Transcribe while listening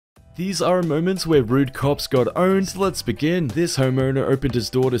These are moments where rude cops got owned, so let's begin. This homeowner opened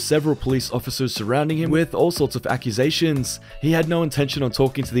his door to several police officers surrounding him with all sorts of accusations. He had no intention on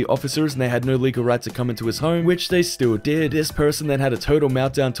talking to the officers and they had no legal right to come into his home, which they still did. This person then had a total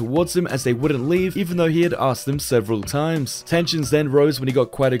meltdown towards him as they wouldn't leave, even though he had asked them several times. Tensions then rose when he got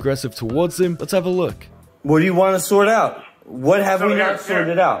quite aggressive towards him. Let's have a look. What do you want to sort out? What have we not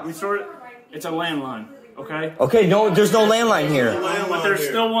sorted out? We sorted. It's a landline. Okay. Okay. No, there's no landline here. But there's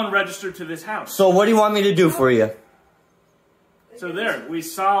still one registered to this house. So what do you want me to do for you? So there, we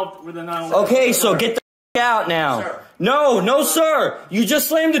solved with the 911. Okay, so get the out now. Sir. No, sir. You just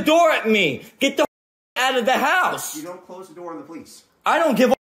slammed the door at me. Get the out of the house. You don't close the door on the police. I don't give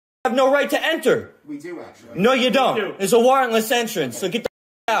a. I have no right to enter. We do actually. No, you don't. It's a warrantless entrance. So get the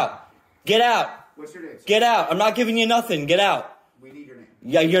out. Get out. What's your name, sir? Get out. I'm not giving you nothing. Get out. We need your name.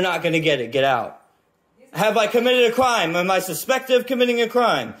 Yeah, you're not going to get it. Get out. Have I committed a crime? Am I suspected of committing a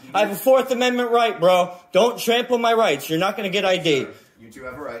crime? I have a Fourth Amendment right, bro. Don't trample my rights. You're not going to get ID. Sir, you do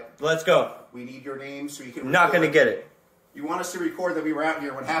have a right. Let's go. We need your name so you can record. Not going to get it. You want us to record that we were out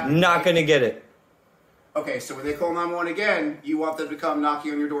here? What happened? Not going to get it. Okay, so when they call 911 again, you want them to come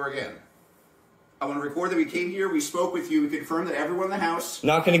knocking on your door again. I want to record that we came here, we spoke with you, we confirmed that everyone in the house.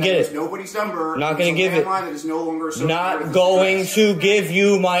 Not going to get it. Nobody's number. Not going to give it. That is no longer not going to give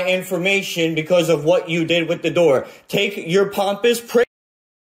you my information because of what you did with the door. Take your pompous prick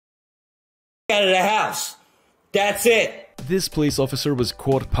out of the house. That's it. This police officer was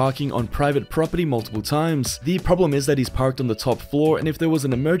caught parking on private property multiple times. The problem is that he's parked on the top floor, and if there was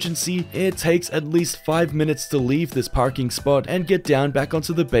an emergency, it takes at least 5 minutes to leave this parking spot and get down back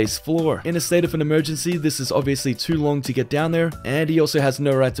onto the base floor. In a state of an emergency, this is obviously too long to get down there, and he also has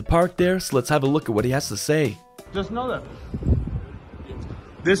no right to park there, so let's have a look at what he has to say. Just know that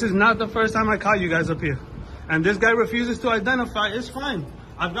this is not the first time I caught you guys up here, and this guy refuses to identify. It's fine.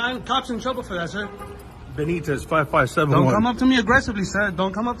 I've gotten cops in trouble for that, sir. Benitez 5571. Don't come up to me aggressively, sir.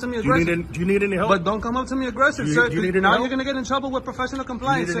 Don't come up to me aggressively. Do you need any help? But don't come up to me aggressive, sir. Do you need any now help? You're going to get in trouble with professional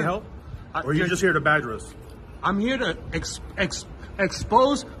compliance, Do you need any help? Or are you just here to badger us? I'm here to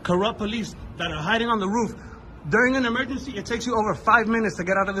expose corrupt police that are hiding on the roof. During an emergency, it takes you over 5 minutes to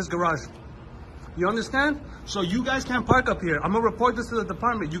get out of this garage. You understand? So you guys can't park up here. I'm going to report this to the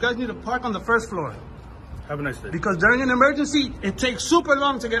department. You guys need to park on the first floor. Have a nice day. Because during an emergency, it takes super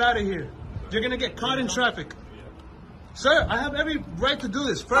long to get out of here. You're going to get caught in traffic. Sir, I have every right to do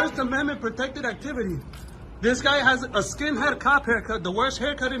this. First Amendment protected activity. This guy has a skinhead cop haircut, the worst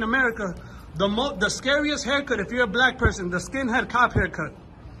haircut in America. The scariest haircut if you're a black person, the skinhead cop haircut.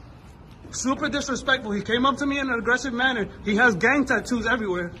 Super disrespectful. He came up to me in an aggressive manner. He has gang tattoos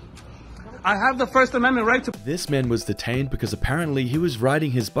everywhere. I have the First Amendment right to... This man was detained because apparently he was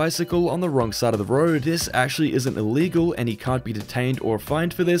riding his bicycle on the wrong side of the road. This actually isn't illegal and he can't be detained or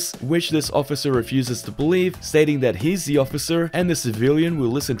fined for this, which this officer refuses to believe, stating that he's the officer and the civilian will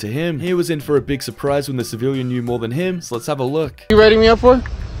listen to him. He was in for a big surprise when the civilian knew more than him, so let's have a look. You writing me up for?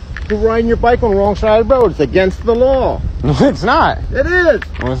 You're riding your bike on the wrong side of the road. It's against the law. No, it's not. It is.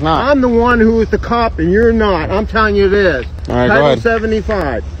 No, it's not. I'm the one who is the cop and you're not. I'm telling you it is. All right, Title go ahead.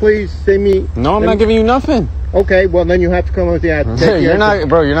 75. Please say me. No, I'm not giving you nothing. Okay, well then you have to come with the ad. You're not,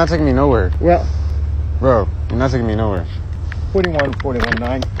 bro, you're not taking me nowhere. Well, bro, you're not taking me nowhere.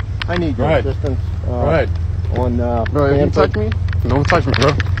 41-9. I need your assistance. Right. On, bro, if you touch me, don't touch me,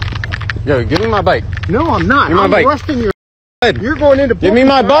 bro. Yo, give me my bike. No, I'm not. Give me my bike. I'm arresting you. You're going into... Give me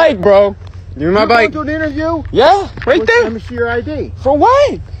my bike, bro. Give me my bike. You're going to an interview? Yeah, right there. Let me see your ID. For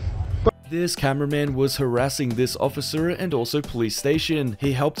what? This cameraman was harassing this officer and also police station.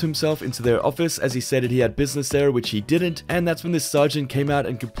 He helped himself into their office as he said that he had business there, which he didn't, and that's when this sergeant came out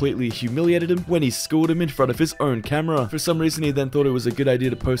and completely humiliated him when he schooled him in front of his own camera. For some reason, he then thought it was a good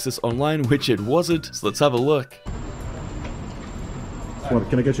idea to post this online, which it wasn't, so let's have a look.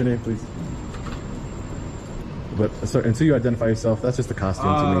 Can I get your name, please? But until you identify yourself, that's just a costume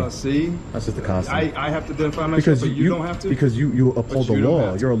to me. See? That's just a costume. I have to identify myself, but you don't have to? Because you uphold the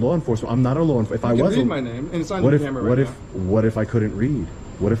law. You're a law enforcement. I'm not a law enforcement. If I was read my name, and it's on the camera right now. What if I couldn't read?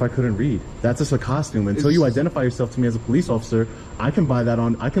 What if I couldn't read? That's just a costume. Until you identify yourself to me as a police officer, I can buy that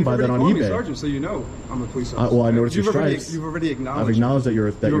on eBay. Me sergeant, so you know I'm a police officer. Well, I noticed your stripes. You've already acknowledged. I've acknowledged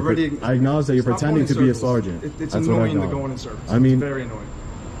that I acknowledge that you're pretending to be a sergeant. It's That's what I annoying to know. go in circles. I mean, it's very annoying.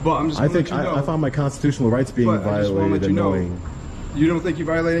 But I'm just I think I found my constitutional rights being violated and knowing. You don't think you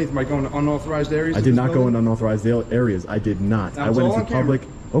violated anything by going to unauthorized areas? I did not go in unauthorized areas. I did not. I went into public.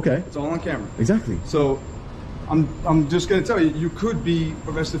 Okay. It's all on camera. Exactly. So I'm just going to tell you, you could be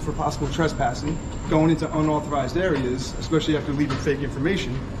arrested for possible trespassing, going into unauthorized areas, especially after leaving fake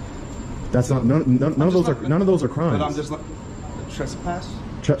information. That's not none of those are crimes. But I'm just like trespass.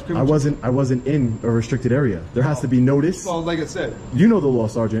 I wasn't in a restricted area. There has to be notice. Well, like I said, you know the law,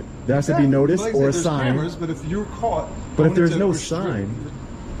 Sergeant. There has to be notice or a sign. Cameras, but if you're caught, but if there's no sign,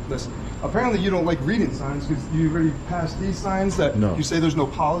 listen. Apparently, you don't like reading signs because you already passed these signs that you say there's no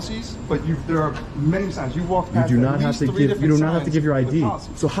policies, but there are many signs. You walk past. You do not have to give your ID.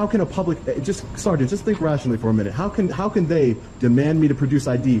 So how can a public Sergeant, just think rationally for a minute. How can they demand me to produce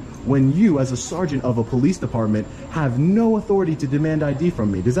ID when you, as a sergeant of a police department, have no authority to demand ID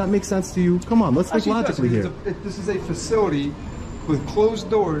from me? Does that make sense to you? Come on, let's think logically here. This is a facility with closed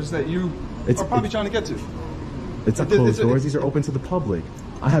doors that you are probably trying to get to. It's not closed doors. These are open to the public.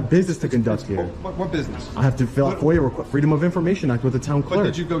 I have business to conduct here. What business? I have to fill out FOIA request, Freedom of Information Act with the town clerk. But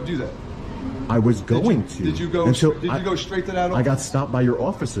did you go do that? I was going to. Did you go straight to that office? I got stopped by your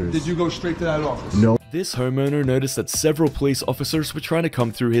officers. Did you go straight to that office? No. This homeowner noticed that several police officers were trying to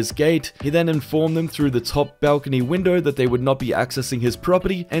come through his gate. He then informed them through the top balcony window that they would not be accessing his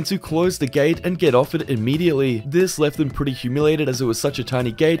property and to close the gate and get off it immediately. This left them pretty humiliated as it was such a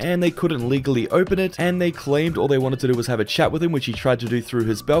tiny gate and they couldn't legally open it, and they claimed all they wanted to do was have a chat with him, which he tried to do through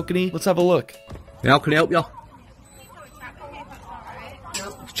his balcony. Let's have a look. How can I help you?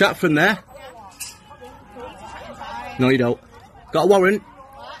 Chat from there. No, you don't. Got a warrant?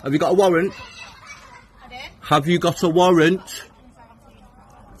 Have you got a warrant? Have you got a warrant?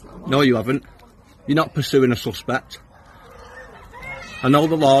 No, you haven't. You're not pursuing a suspect. I know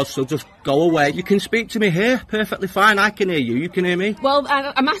the laws, so just go away. You can speak to me here, perfectly fine. I can hear you. You can hear me. Well,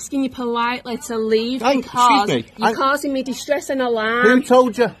 I'm asking you politely to leave because you're causing me distress and alarm. Who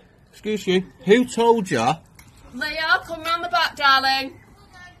told you? Excuse you. Who told you? Leo, come round the back, darling.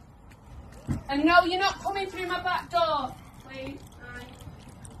 And no, you're not coming through my back door. Please.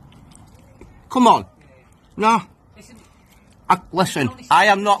 Come on. No. Listen, I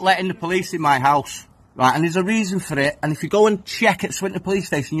am not letting the police in my house. Right, and there's a reason for it. And if you go and check at Swinton Police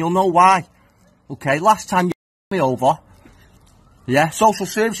Station, you'll know why. Okay, last time you me over, yeah, social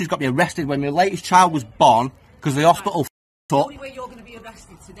services got me arrested when my latest child was born because the hospital up. The only way you're going to be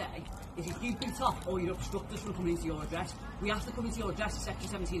arrested today is if you beat off or you obstruct us from coming into your address. We have to come into your address for Section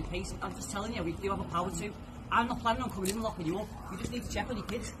 17 pace. I'm just telling you, we do have a power to. I'm not planning on coming in and locking you up. You just need to check on your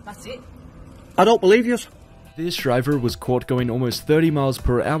kids. That's it. I don't believe you. This driver was caught going almost 30 miles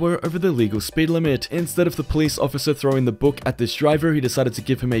per hour over the legal speed limit. Instead of the police officer throwing the book at this driver, he decided to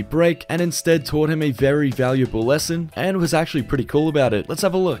give him a break and instead taught him a very valuable lesson and was actually pretty cool about it. Let's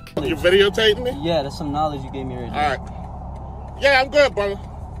have a look. You videotaping me? Yeah, that's some knowledge you gave me right now. Alright. Yeah, I'm good, brother.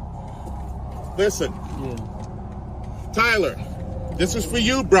 Listen. Yeah. Tyler, this is for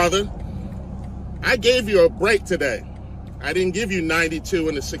you, brother. I gave you a break today. I didn't give you 92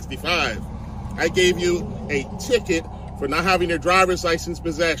 and a 65. I gave you a ticket for not having your driver's license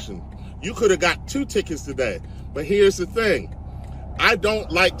possession. You could have got 2 tickets today. But here's the thing. I don't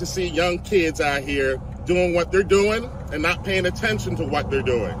like to see young kids out here doing what they're doing and not paying attention to what they're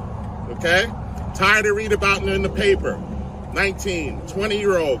doing. Okay? Tired of reading about it in the paper. 19,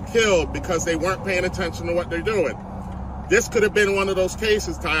 20-year-old killed because they weren't paying attention to what they're doing. This could have been one of those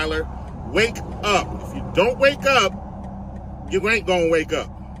cases, Tyler. Wake up. If you don't wake up, you ain't gonna wake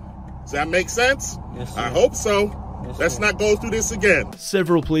up. Does that make sense? Yes, sir. I hope so. Yes, let's not go through this again.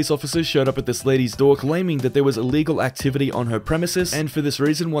 Several police officers showed up at this lady's door claiming that there was illegal activity on her premises and for this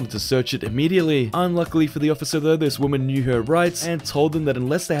reason wanted to search it immediately. Unluckily for the officer though, this woman knew her rights and told them that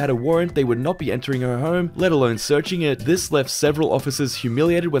unless they had a warrant, they would not be entering her home, let alone searching it. This left several officers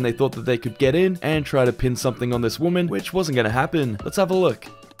humiliated when they thought that they could get in and try to pin something on this woman, which wasn't going to happen. Let's have a look.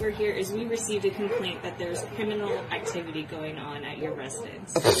 We're here is we received a complaint that there's criminal activity going on at your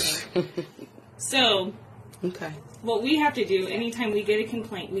residence. Okay? So, what we have to do, anytime we get a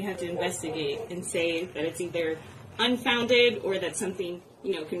complaint, we have to investigate and say that it's either unfounded or that something,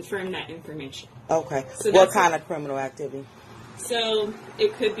 confirm that information. Okay. So what kind of criminal activity? So,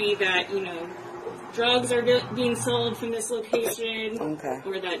 it could be that, drugs are being sold from this location,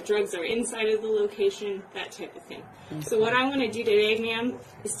 or that drugs are inside of the location, that type of thing. Okay. So what I want to do today, ma'am,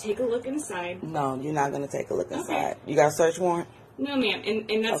 is take a look inside. No, you're not going to take a look inside. You got a search warrant? No, ma'am,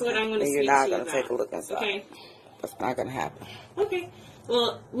 and that's what I want to speak to you about. You're not going to take a look inside. Okay. That's not going to happen. Okay.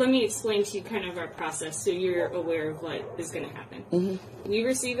 Well, let me explain to you kind of our process so you're aware of what is going to happen. Mm-hmm. We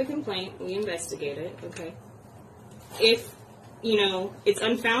receive a complaint, we investigate it, okay? If, it's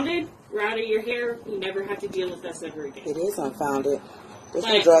unfounded, we're out of your hair, you never have to deal with us ever again. It is unfounded. There's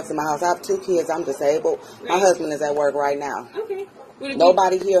no drugs in my house. I have 2 kids. I'm disabled. Right. My husband is at work right now. Okay.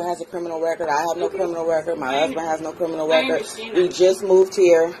 Nobody here has a criminal record. I have no criminal record. My husband has no criminal record. We just moved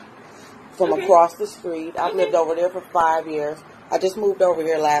here from across the street. I've lived over there for 5 years. I just moved over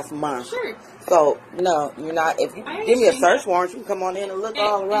here last month. Sure. So, no, you're not. If you give me a search warrant, you can come on in and look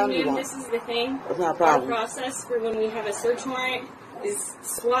all around you want. This is the thing. It's not a problem. Our process for when we have a search warrant is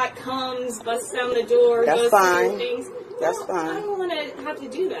SWAT comes, busts down the door, That's goes fine. through things. That's I fine. don't want to have to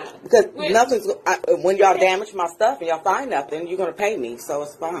do that. Because when y'all damage my stuff and y'all find nothing, you're going to pay me, so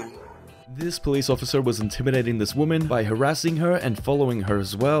it's fine. This police officer was intimidating this woman by harassing her and following her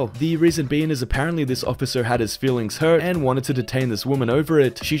as well. The reason being is apparently this officer had his feelings hurt and wanted to detain this woman over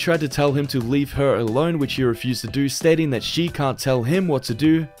it. She tried to tell him to leave her alone, which he refused to do, stating that she can't tell him what to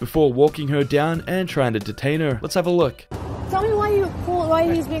do, before walking her down and trying to detain her. Let's have a look. Tell me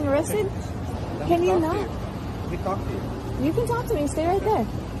why he's being arrested. Can you not? We talk to you. You can talk to me. Stay right there.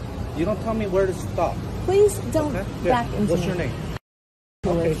 You don't tell me where to stop. Please don't back into What's me. your name?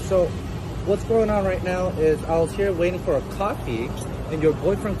 Okay, so what's going on right now is I was here waiting for a coffee, and your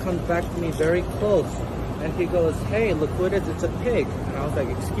boyfriend comes back to me very close, and he goes, "Hey, look what it is, it's a pig." And I was like,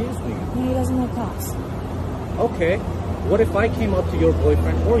 "Excuse me." No, he doesn't know cops. Okay, what if I came up to your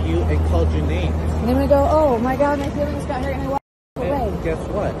boyfriend or you and called you names? And then we go, "Oh my God, my feelings got hurt," and I walk away. And guess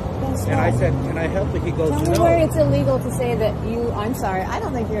what? Guess and what? I said, "Can I help you?" He goes, Tell me "No." where it's illegal to say that I'm sorry, I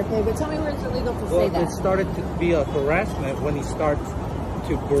don't think you're a pig, but tell me where it's illegal to say that. It started to be a harassment when he starts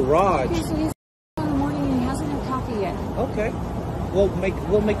to barrage. Okay, so he's in the morning and he hasn't had coffee yet. Okay.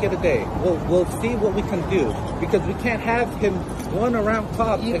 We'll make it a day. We'll see what we can do, because we can't have him run around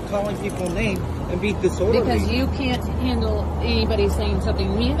cops and calling people names and be disorderly. Because you can't handle anybody saying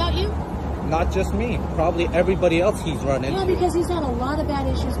something mean about you? Not just me, probably everybody else he's run into. Yeah, because he's had a lot of bad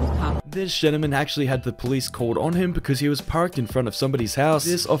issues with cops. This gentleman actually had the police called on him because he was parked in front of somebody's house.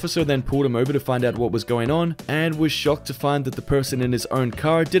 This officer then pulled him over to find out what was going on and was shocked to find that the person in his own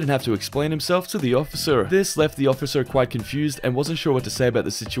car didn't have to explain himself to the officer. This left the officer quite confused and wasn't sure what to say about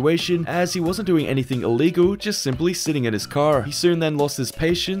the situation, as he wasn't doing anything illegal, just simply sitting in his car. He soon then lost his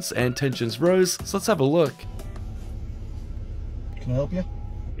patience and tensions rose, so let's have a look. Can I help you?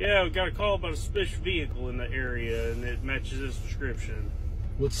 Yeah, we got a call about a suspicious vehicle in the area, and it matches his description.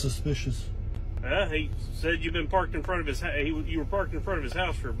 What's suspicious? He said you've been parked in front of his house. You were parked in front of his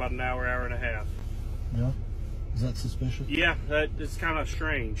house for about an hour, hour and a half. Yeah? Is that suspicious? Yeah, it's kind of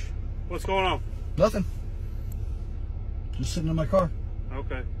strange. What's going on? Nothing. Just sitting in my car.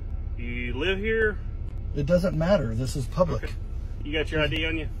 Okay. You live here? It doesn't matter. This is public. Okay. You got your ID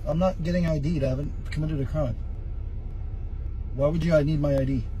on you? I'm not getting ID'd. I haven't committed a crime. Why would you need my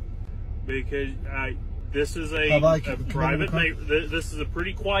ID? Because this is a private this is a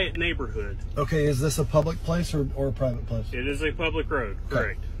pretty quiet neighborhood. Okay, is this a public place or a private place? It is a public road,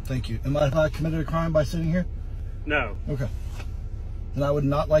 correct. Okay. Thank you. Have I committed a crime by sitting here? No. Okay. Then I would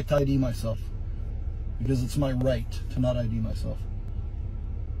not like to ID myself, because it's my right to not ID myself.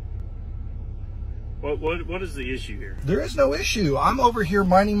 What is the issue here? There is no issue. I'm over here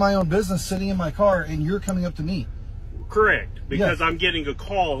minding my own business, sitting in my car, and you're coming up to me. Correct, because I'm getting a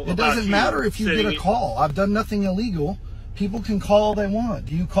call. It doesn't matter if you get a call. I've done nothing illegal. People can call all they want.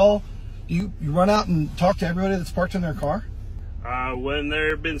 Do you call? Do you run out and talk to everybody that's parked in their car? When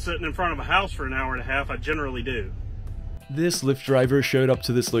they've been sitting in front of a house for an hour and a half, I generally do. This Lyft driver showed up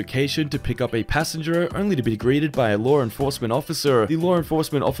to this location to pick up a passenger, only to be greeted by a law enforcement officer. The law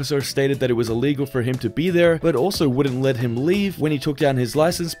enforcement officer stated that it was illegal for him to be there, but also wouldn't let him leave when he took down his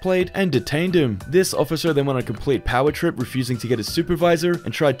license plate and detained him. This officer then went on a complete power trip, refusing to get his supervisor,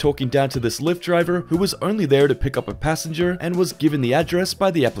 and tried talking down to this Lyft driver, who was only there to pick up a passenger and was given the address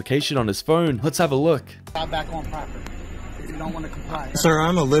by the application on his phone. Let's have a look. Back on property. You don't want to comply. Sir,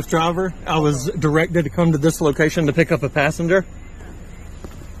 I'm a Lyft driver. I was directed to come to this location to pick up a passenger.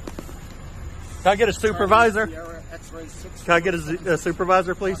 Can I get a supervisor? Can I get a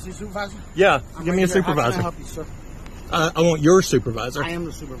supervisor, please? Supervisor? Yeah, give me a supervisor. How can I help you, sir? I want your supervisor. I am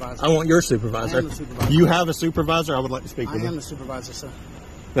the supervisor. I want your supervisor. I am the supervisor. You have a supervisor? I would like to speak with you. I am the supervisor, sir.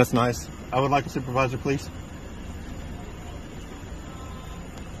 That's nice. I would like a supervisor, please.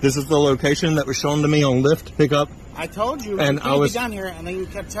 This is the location that was shown to me on Lyft to pick up. I told you and I was down here, and then you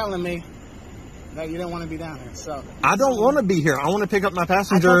kept telling me that you didn't want to be down here. So I don't want to be here. I want to pick up my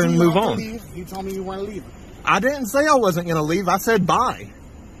passenger and move on. You told me you weren't leaving. I didn't say I wasn't going to leave. I said bye.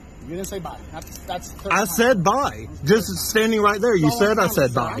 You didn't say bye. That's I said bye. Just standing right there. You said I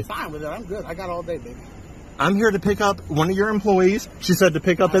said bye. I'm fine with it. I'm good. I got all day, baby. I'm here to pick up one of your employees. She said to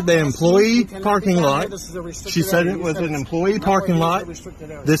pick up at the employee parking lot. She said it was an employee parking lot.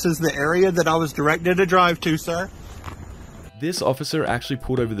 This is the area that I was directed to drive to, sir. This officer actually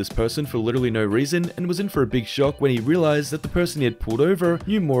pulled over this person for literally no reason and was in for a big shock when he realized that the person he had pulled over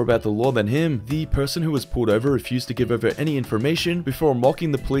knew more about the law than him. The person who was pulled over refused to give over any information before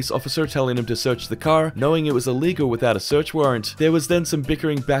mocking the police officer, telling him to search the car, knowing it was illegal without a search warrant. There was then some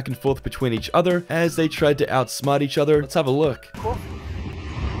bickering back and forth between each other as they tried to outsmart each other. Let's have a look. You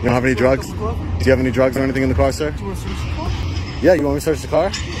don't have any drugs? Do you have any drugs or anything in the car, sir? Yeah, you want me to search the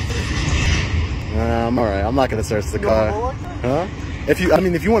car? I'm alright. I'm not gonna search the car. Huh? If you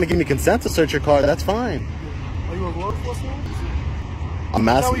want to give me consent to search your car, that's fine. Are you a law enforcement? I'm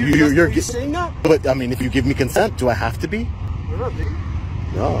asking you're saying that? But I mean, if you give me consent, do I have to be? You're not big.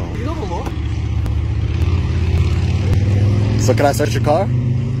 No. You know the law. So can I search your car?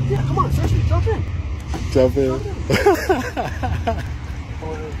 Yeah, come on, search me. Jump in. Jump in.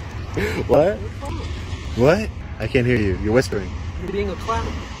 What? What? I can't hear you. You're whispering. You're being a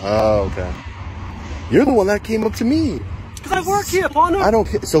clown. Oh, okay. You're the one that came up to me. Because I work here, partner. I don't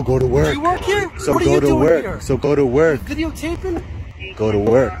care. So go to work. Do you work here? So what go are you to doing work. Here? So go to work. Videotaping? Go to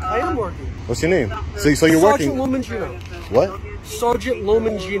work. I am working. What's your name? So you're working. Sergeant Lomangino. What? Sergeant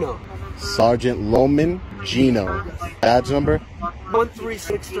Lomangino. Sergeant Lomangino. Badge number?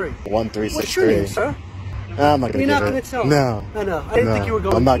 1363. 1363. What's your name, sir? I'm not gonna. You're not gonna tell. No. No. I didn't think you were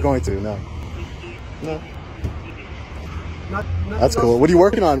going. I'm not going to. No. Not That's cool. What are you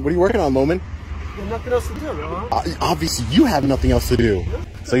working on? What are you working on, Loman? There's nothing else to do, huh? Obviously, you have nothing else to do.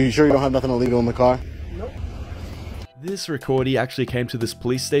 So you sure you don't have nothing illegal in the car? Nope. This recordee actually came to this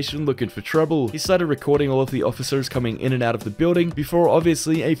police station looking for trouble. He started recording all of the officers coming in and out of the building before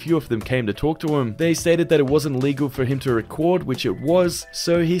obviously a few of them came to talk to him. They stated that it wasn't legal for him to record, which it was,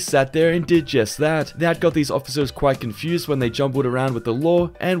 so he sat there and did just that. That got these officers quite confused when they jumbled around with the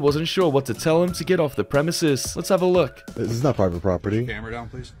law and wasn't sure what to tell him to get off the premises. Let's have a look. This is not private property. Camera down,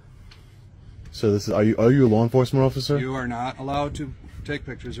 please. So this is, are you a law enforcement officer? You are not allowed to take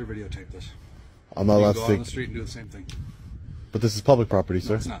pictures or videotape this. I'm not allowed to go take. out on the street and do the same thing. But this is public property,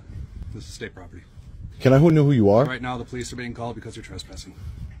 sir. No, it's not. This is state property. Can I know who you are? Right now, the police are being called because you're trespassing.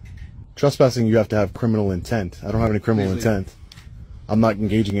 Trespassing, you have to have criminal intent. I don't have any criminal intent. I'm not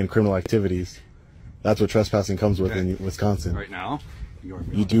engaging in criminal activities. That's what trespassing comes with in Wisconsin. Right now, you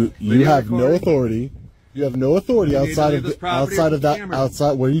have no authority. You have no authority outside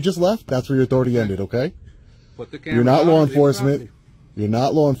where you just left. That's where your authority ended. Okay. Put the camera You're not down, law leave the enforcement. property. You're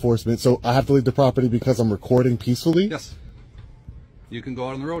not law enforcement. So I have to leave the property because I'm recording peacefully. Yes. You can go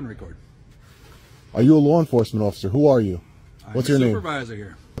out on the road and record. Are you a law enforcement officer? Who are you? What's your name? Supervisor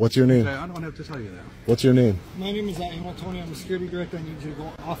here. What's your name? Okay, I don't have to tell you that. What's your name? My name is Tony. I'm the security director. I need you to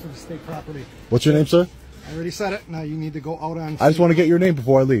go off of state property. What's your name, sir? I already said it. Now you need to go out on. I just want to get your name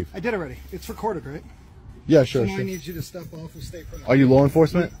before I leave. I did already. It's recorded, right? Yeah, sure. So now I need you to step off of state property. Are you law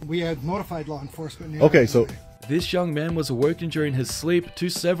enforcement? We had notified law enforcement. Okay, so. This young man was awoken during his sleep to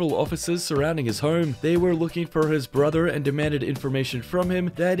several officers surrounding his home. They were looking for his brother and demanded information from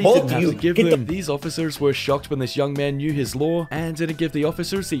him that he didn't have to give them. These officers were shocked when this young man knew his law and didn't give the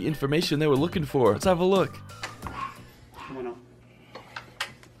officers the information they were looking for. Let's have a look. Come on up.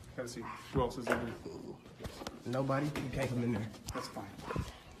 Have a seat. Who else is in there? Nobody. You can't come in there. That's fine.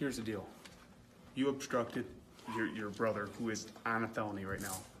 Here's the deal. You obstructed your brother, who is on a felony right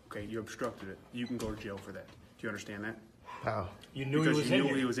now. Okay, you obstructed it. You can go to jail for that. Do you understand that? How? You knew he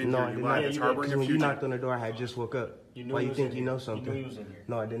was in here. No, I did not. Because when you knocked on the door, I had just woke up. Why you think you know something? You knew he was in here.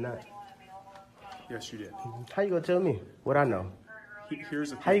 No, I did not. Yes, you did. How you gonna tell me what I know? Here's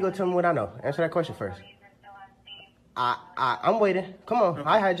the thing. How you gonna tell me what I know? Answer that question first. I'm waiting. Come on. Okay.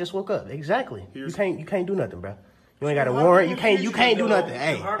 I had just woke up. Exactly. You can't do nothing, bro. You ain't got a warrant. You can't do nothing.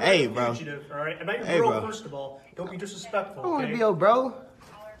 Hey, bro. All right. I'm not your bro, first of all. Don't be disrespectful. I don't want to be your bro.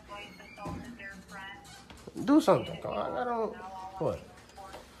 Do something. I don't. What?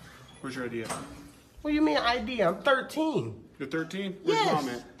 Where's your ID? What do you mean ID? I'm 13. You're 13? Where's your mom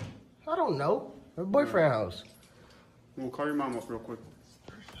at? I don't know. Her boyfriend's house. We'll call your mom up real quick.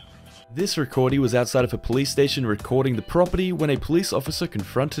 This recordee was outside of a police station recording the property when a police officer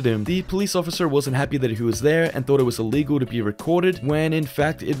confronted him. The police officer wasn't happy that he was there and thought it was illegal to be recorded, when in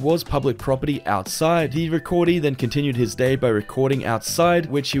fact it was public property outside. The recordee then continued his day by recording outside,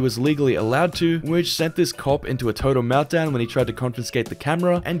 which he was legally allowed to, which sent this cop into a total meltdown when he tried to confiscate the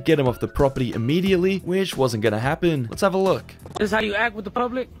camera and get him off the property immediately, which wasn't gonna happen. Let's have a look. This is how you act with the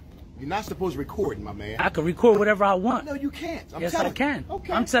public? You're not supposed to record, my man. I can record whatever I want. No, you can't. Yes, I can.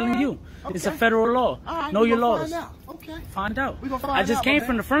 Okay, I'm telling you. Okay. It's a federal law. All right, know your laws. Find out. Okay. Find out. We're gonna find out. I just came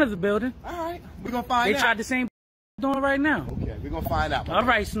from the front of the building. All right. We're going to find out. They tried the same doing right now. Okay. We're going to find out. All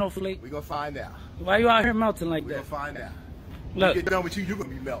right, Snowflake. We're going to find out. Why you out here melting like that? We're going to find out. Look. When you get done with you, you're going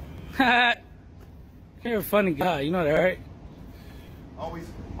to be melting. You're a funny guy. You know that, right?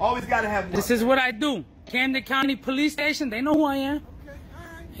 Always gotta have one. This is what I do. Camden County Police Station, they know who I am.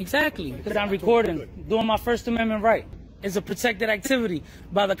 Exactly, because I'm recording, doing my First Amendment right. It's a protected activity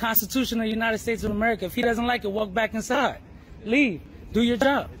by the Constitution of the United States of America. If he doesn't like it, walk back inside. Leave. Do your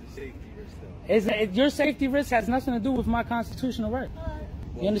job. Your safety risk has nothing to do with my constitutional right.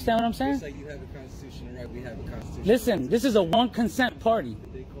 You understand what I'm saying? Just like you have a constitutional right, we have a constitutional Listen, this is a one consent party.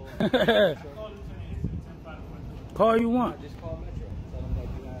 Call you want.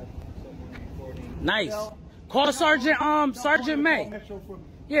 Nice. Call Sergeant May.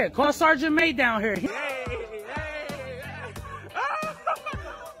 Yeah, call Sergeant May down here.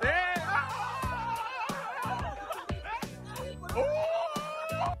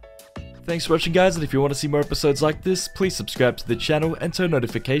 Thanks for watching guys, and if you want to see more episodes like this, please subscribe to the channel and turn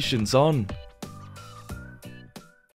notifications on.